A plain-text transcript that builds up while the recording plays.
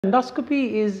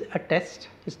Endoscopy is a test,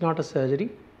 it's not a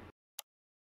surgery.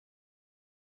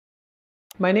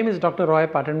 My name is Dr. Roy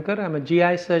Patankar. I'm a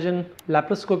GI surgeon,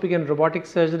 laparoscopic and robotic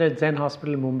surgeon at Zen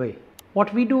Hospital, Mumbai.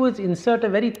 What we do is insert a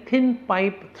very thin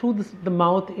pipe through the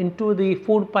mouth into the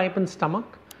food pipe and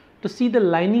stomach to see the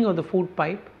lining of the food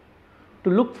pipe, to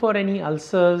look for any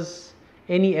ulcers,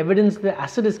 any evidence the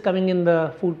acid is coming in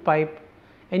the food pipe,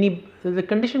 there's a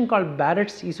condition called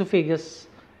Barrett's esophagus,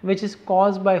 which is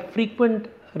caused by frequent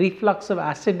reflux of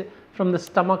acid from the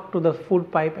stomach to the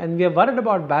food pipe, and we are worried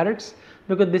about Barrett's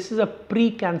because this is a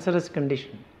pre-cancerous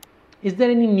condition. Is there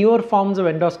any newer forms of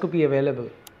endoscopy available?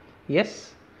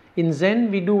 Yes. In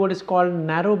Zen, we do what is called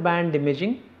narrow band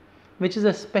imaging, which is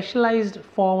a specialized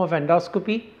form of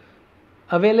endoscopy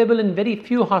available in very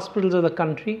few hospitals of the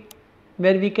country,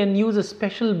 where we can use a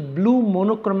special blue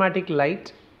monochromatic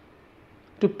light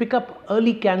to pick up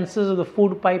early cancers of the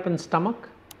food pipe and stomach.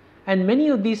 And many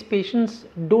of these patients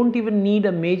don't even need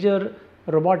a major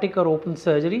robotic or open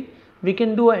surgery. We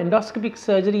can do an endoscopic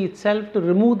surgery itself to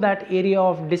remove that area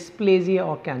of dysplasia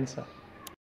or cancer.